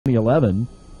2011.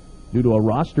 Due to a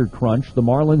roster crunch, the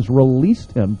Marlins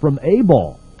released him from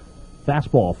A-ball.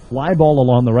 Fastball, fly ball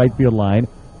along the right field line.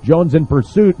 Jones in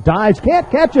pursuit, dives, can't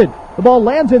catch it. The ball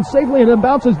lands in safely and then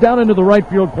bounces down into the right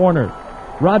field corner.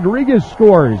 Rodriguez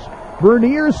scores.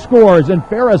 Bernier scores, and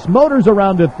Farris motors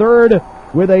around to third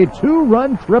with a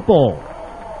 2-run triple.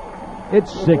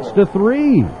 It's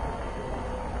 6-3.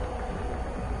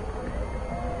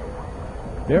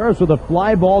 Farris with a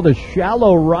fly ball to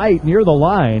shallow right near the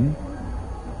line.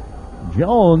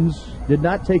 Jones did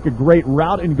not take a great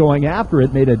route in going after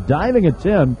it, made a diving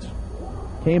attempt,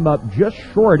 came up just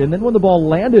short, and then when the ball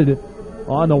landed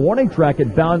on the warning track,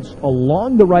 it bounced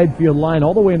along the right field line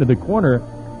all the way into the corner.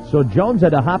 So Jones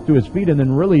had to hop to his feet and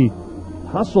then really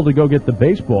hustle to go get the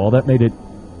baseball. That made it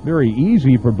very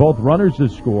easy for both runners to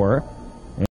score.